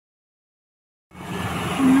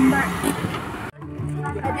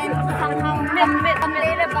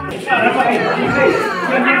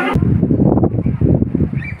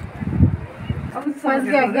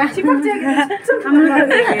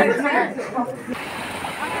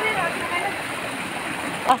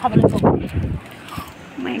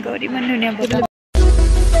My God, iman dunia bota.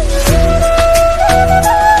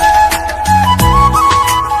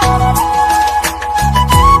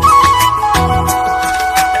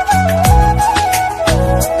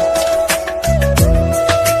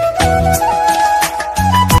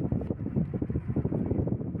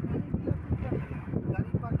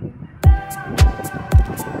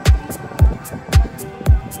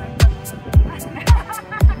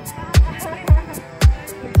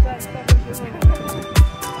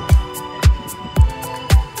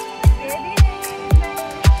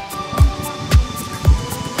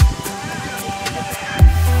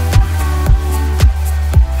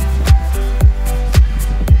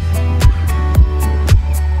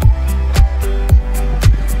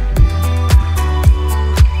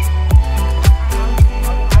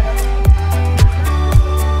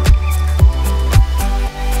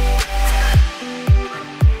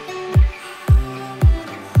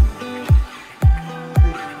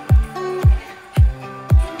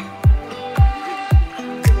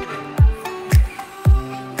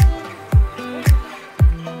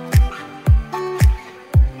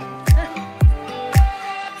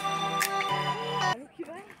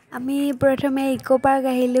 আমি প্ৰথমে eco park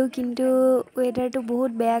আহিলোঁ কিন্তু ৱেডাৰটো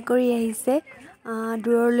বহুত বেয়া কৰি আহিছে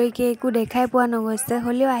দূৰলৈকে একো দেখাই পোৱা নগৈছে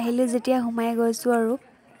হ'লেও আহিলোঁ যেতিয়া সোমাই গৈছোঁ আৰু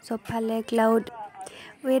চবফালে ক্লাউড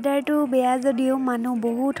ৱেডাৰটো বেয়া যদিও মানুহ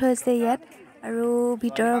বহুত হৈছে ইয়াত আৰু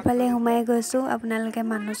ভিতৰৰ ফালে সোমাই গৈছোঁ আপোনালোকে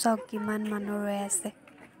মানুহ চাওক কিমান মানুহ ৰৈ আছে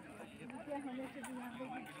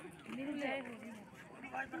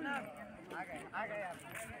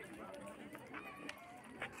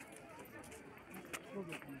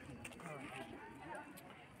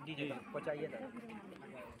DJ पहुंचाइए था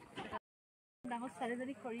डांगो सारे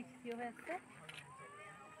जरी खरी कियो है इससे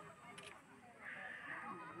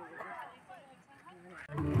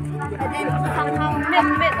अजय somehow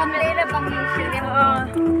में कमरे रे बंगली से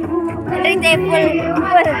अरे देखो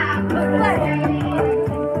ऊपर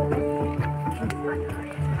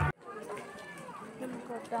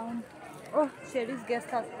डाउन ओह शेरीज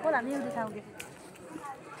गेस्ट हाउस बोल আমি दिखाऊंगी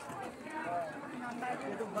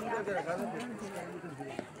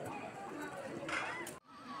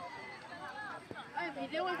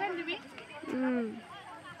Video call kan dibi?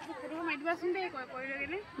 Photo mai diba sunde koi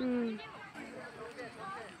lagene?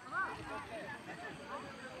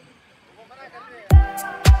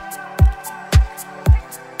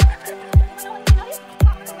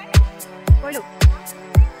 Koi lu.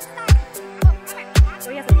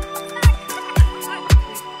 Oh ya.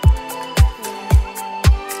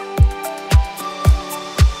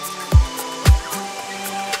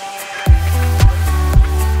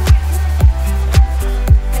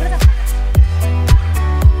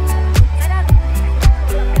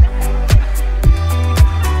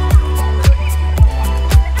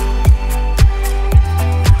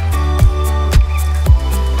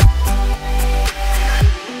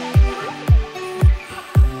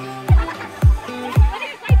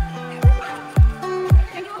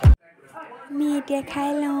 এতিয়া খাই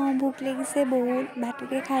লওঁ ভোক লাগিছে বহুত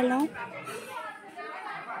ভাতকে খাই লওঁ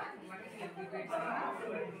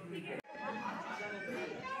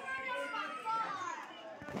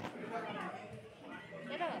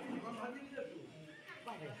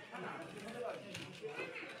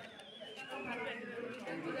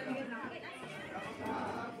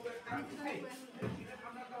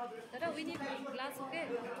Dada, we need glass, okay?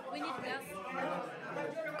 We need glass.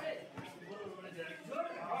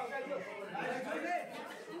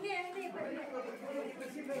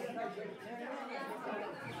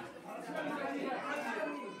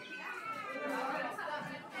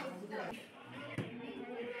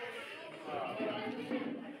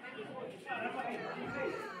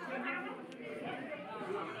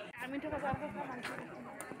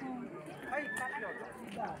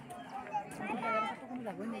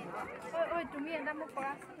 Oi, তুমি এটা মোক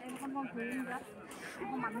কৰা এখন মই ঘূৰিম যা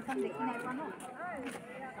মানুহখন দেখি নাই পোৱা ন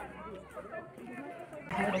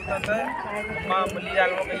मामूली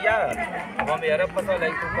आलू भैया अब हम यार पसंद है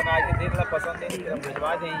तू बना के देख ला पसंद है हम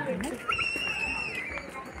भिजवा देंगे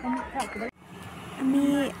আমি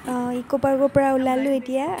ইকো পাৰ্কৰ পৰা ওলালোঁ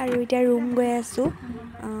এতিয়া আৰু এতিয়া ৰুম গৈ আছোঁ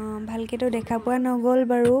ভালকেতো দেখা পোৱা নগ'ল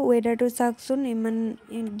বাৰু ৱেডাৰটো চাওকচোন ইমান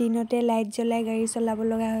দিনতে লাইট জ্বলাই গাড়ী চলাব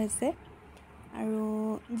লগা হৈছে আৰু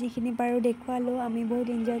যিখিনি পাৰোঁ দেখুৱালোঁ আমি বহুত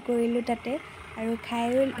এনজয় কৰিলোঁ তাতে আৰু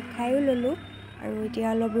খায়ো ল'লোঁ আৰু এতিয়া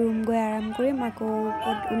অলপ ৰুম গৈ আৰাম কৰিম, আকৌ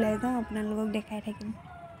ক'ত ওলাই যাওঁ আপোনালোকক দেখাই থাকিম।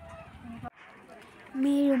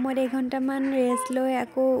 আমি ৰুমত এঘণ্টামান ৰেষ্ট লৈ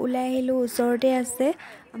আকৌ ওলাই আহিলোঁ। ওচৰতে আছে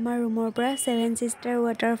আমাৰ ৰুমৰ পৰা 7 ছিষ্টাৰ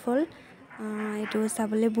ৱাটাৰফল। এইটো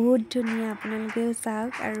চাবলৈ বহুত ধুনীয়া, আপোনালোকেও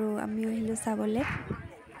চাওক আৰু আমিও আহিলোঁ চাবলৈ।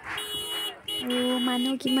 আৰু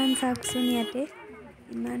মানুহ কিমান চাওকচোন, ইয়াতে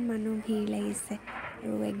ইমান মানুহ ভিৰ লাগিছে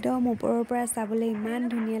আৰু একদম ওপৰৰ পৰা চাবলৈ ইমান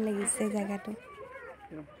ধুনীয়া লাগিছে জেগাটো।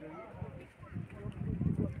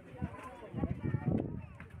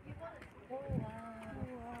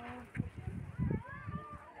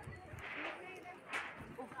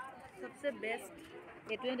 सबसे बेस्ट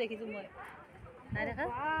एटुए देखिছো মই নাই দেখা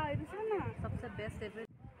এইটো চাম না सबसे बेस्ट एटुए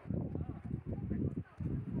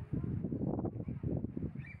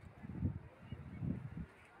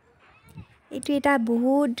এইটো এটা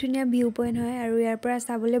বহুত ধুনীয়া ভিউ পইণ্ট হয় আৰু ইয়াৰ পৰা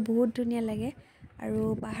চাবলৈ বহুত ধুনীয়া লাগে। আৰু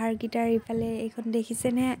পাহাৰকেইটাৰ ইফালে এইখন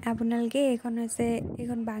দেখিছেনে আপোনালোকে? এইখন হৈছে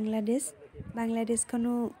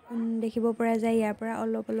বাংলাদেশখনো দেখিব পৰা যায় ইয়াৰ পৰা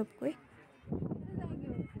অলপ অলপকৈ।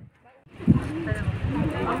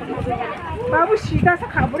 বাবু সিধা সে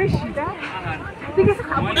খাবৰে সিধা ঠিক আছে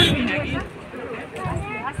খাবৰে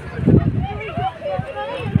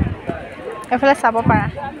এফালে চাব পাৰা।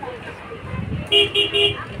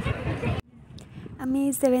 আমি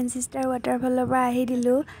 7 ছিষ্টাৰ ৱাটাৰফলৰ পৰা আহি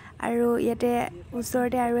দিলোঁ আৰু ইয়াতে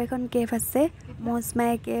ওচৰতে আৰু এখন কেফ আছে,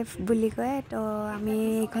 মৌচমাই কেফ বুলি কয়। তো আমি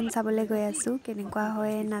এইখন চাবলৈ গৈ আছোঁ, কেনেকুৱা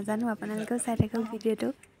হয় নাজানো, আপোনালোকেও চাই থাকক ভিডিঅ'টো।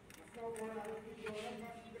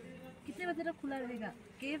 कितने बजे तक खुला रहेगा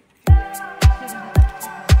केव?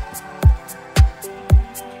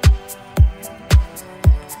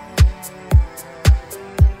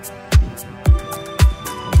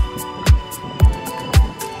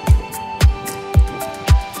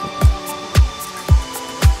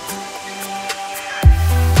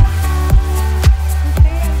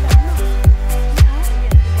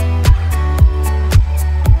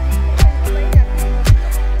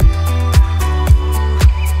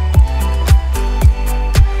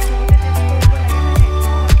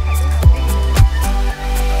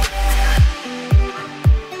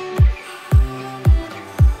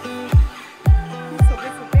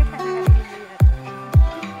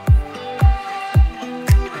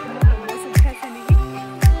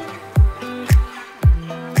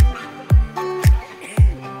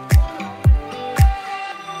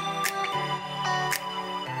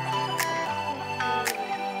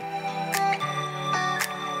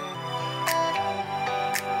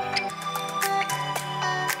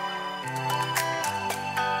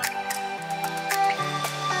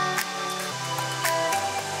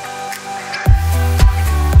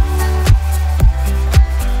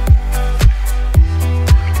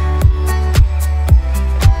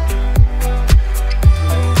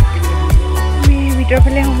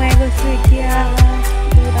 ভিতৰফালে সোমাই গৈছোঁ এতিয়া।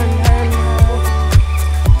 বহুত আন্ধাৰ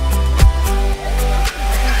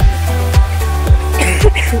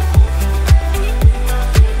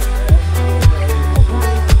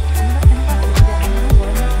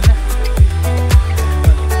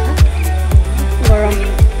গৰম।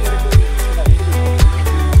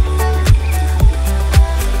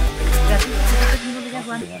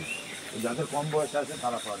 যাদেৰ কম বয়স আছে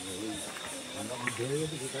তাৰা পাৰবে।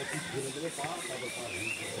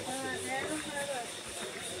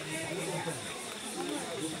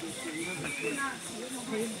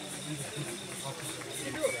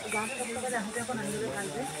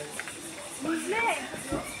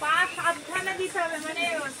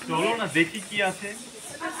 চলো না দেখি কি আছে।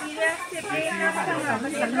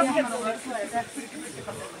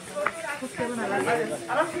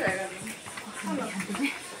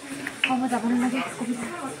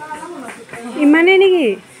 ইমানেই নেকি?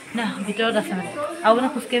 না ভিতৰত আছে মানে আৰু মানে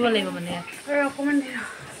খোজ কাঢ়িব লাগিব মানে অকণমান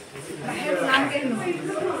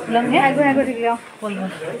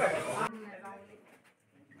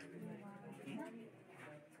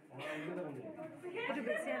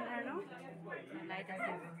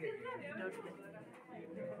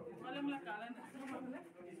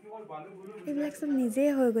এইবিলাক চব নিজেই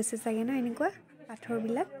হৈ গৈছে চাগে ন, এনেকুৱা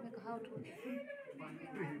পাথৰবিলাক।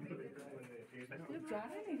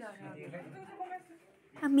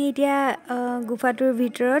 আমি এতিয়া গুফাটোৰ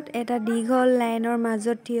ভিতৰত এটা দীঘল লাইনৰ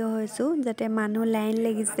মাজত থিয় হৈছোঁ, যাতে মানুহ লাইন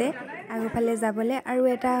লাগিছে আগৰফালে যাবলৈ। আৰু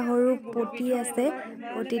এটা সৰু পটি আছে,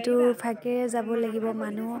 পটিটোৰ ফাকেৰে যাব লাগিব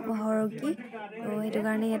মানুহ সৰকি। তো সেইটো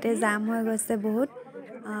কাৰণে ইয়াতে জাম হৈ গৈছে বহুত।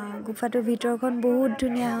 গুফাটোৰ ভিতৰখন বহুত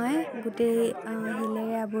ধুনীয়া হয়, গোটেই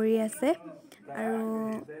শিলেৰে আৱৰি আছে। আৰু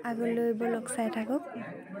আগলৈ ব্লগ চাই থাকক।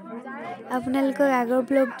 আপোনালোকক আগৰ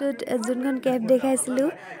ব্লগটোত যোনখন কেফ দেখাইছিলোঁ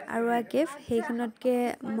আৰোৱা কেফ, সেইখনতকৈ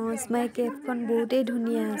মাউচমাই কেফখন বহুতেই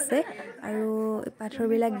ধুনীয়া আছে। আৰু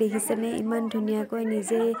পাথৰবিলাক দেখিছেনে ইমান ধুনীয়াকৈ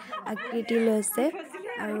নিজেই আকৃতি লৈছে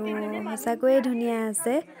আৰু সঁচাকৈয়ে ধুনীয়া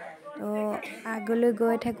আছে। তো আগলৈ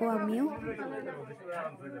গৈ থাকোঁ আমিও।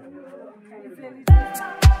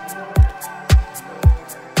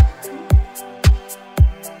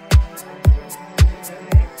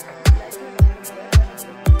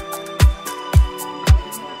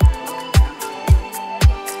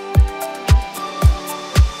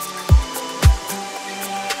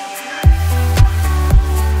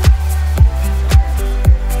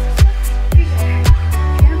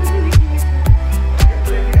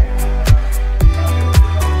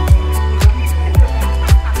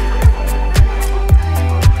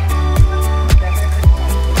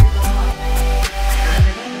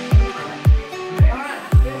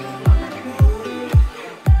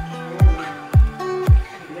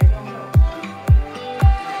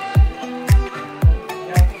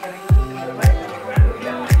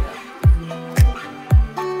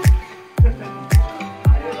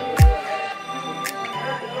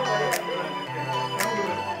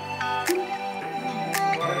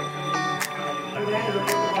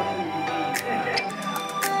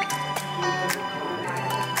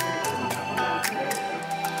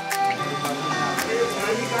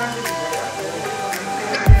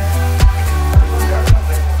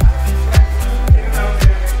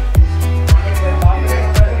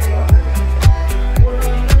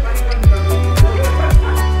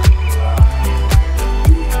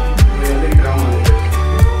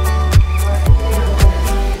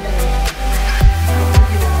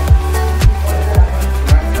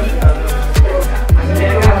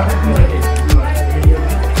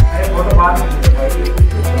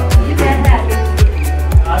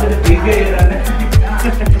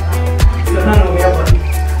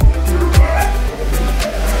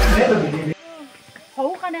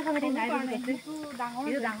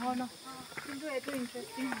 কিন্তু এইটো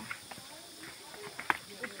ইণ্টাৰেষ্টিং হয়।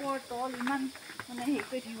 ওপৰ তল ইমান মানে হেৰি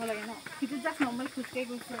কৰি থাকিব লাগে ন, সেইটো জাষ্ট নৰ্মেল খোজকাঢ়ি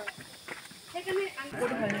গৈছোঁ আৰু সেইকাৰণে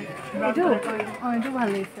এইটো ভাল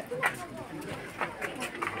লাগিছে।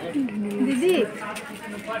 दीदी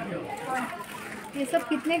ये सब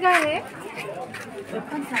कितने का है?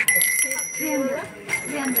 300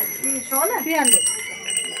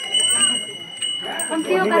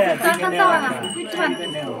 पंक्तियों का सिस्टम कैसा वाला? Which one?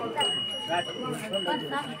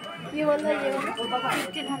 ये वाला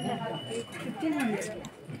 1500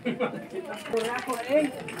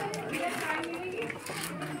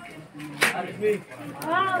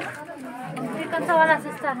 कौन सा वाला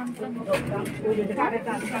सिस्टम हमको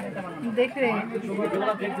देख रहे हैं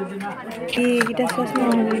এইকেইটা চশমা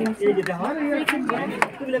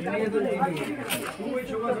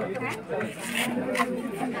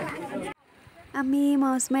আমি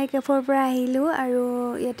মাউচমাই কেফৰ পৰা আহিলোঁ আৰু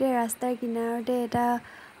ইয়াতে ৰাস্তাৰ কিনাৰতে এটা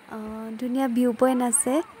ধুনীয়া ভিউ পইণ্ট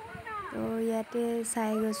আছে। তো ইয়াতে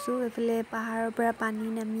চাই গৈছোঁ, এইফালে পাহাৰৰ পৰা পানী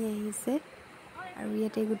নামি আহিছে আৰু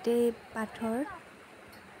ইয়াতে গোটেই পাথৰ।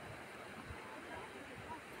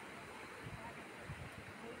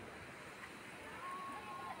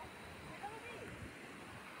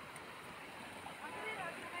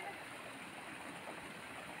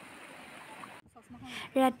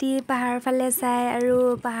 ৰাতি পাহাৰৰ ফালে চাই আৰু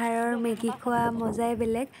পাহাৰৰ মেগী খোৱা মজাই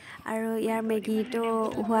বেলেগ। আৰু ইয়াৰ মেগীটো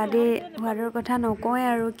সোৱাদৰ কথা নকওঁৱেই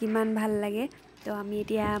আৰু কিমান ভাল লাগে। তো আমি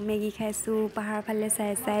এতিয়া মেগী খাইছোঁ পাহাৰৰ ফালে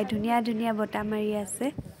চাই চাই, ধুনীয়া ধুনীয়া বতাহ মাৰি আছে।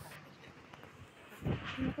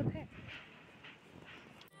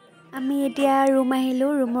 আমি এতিয়া ৰুম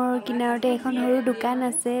আহিলোঁ। ৰুমৰ কিনাৰতে এখন সৰু দোকান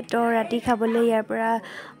আছে। তো ৰাতি খাবলৈ ইয়াৰ পৰা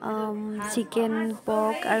চিকেন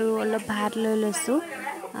পৰ্ক আৰু অলপ ভাত লৈ লৈছোঁ।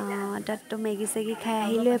 তাততো মেগী চেগী খাই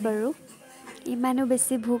আহিলোৱে বাৰু, ইমানো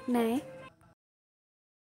বেছি ভোক নাই।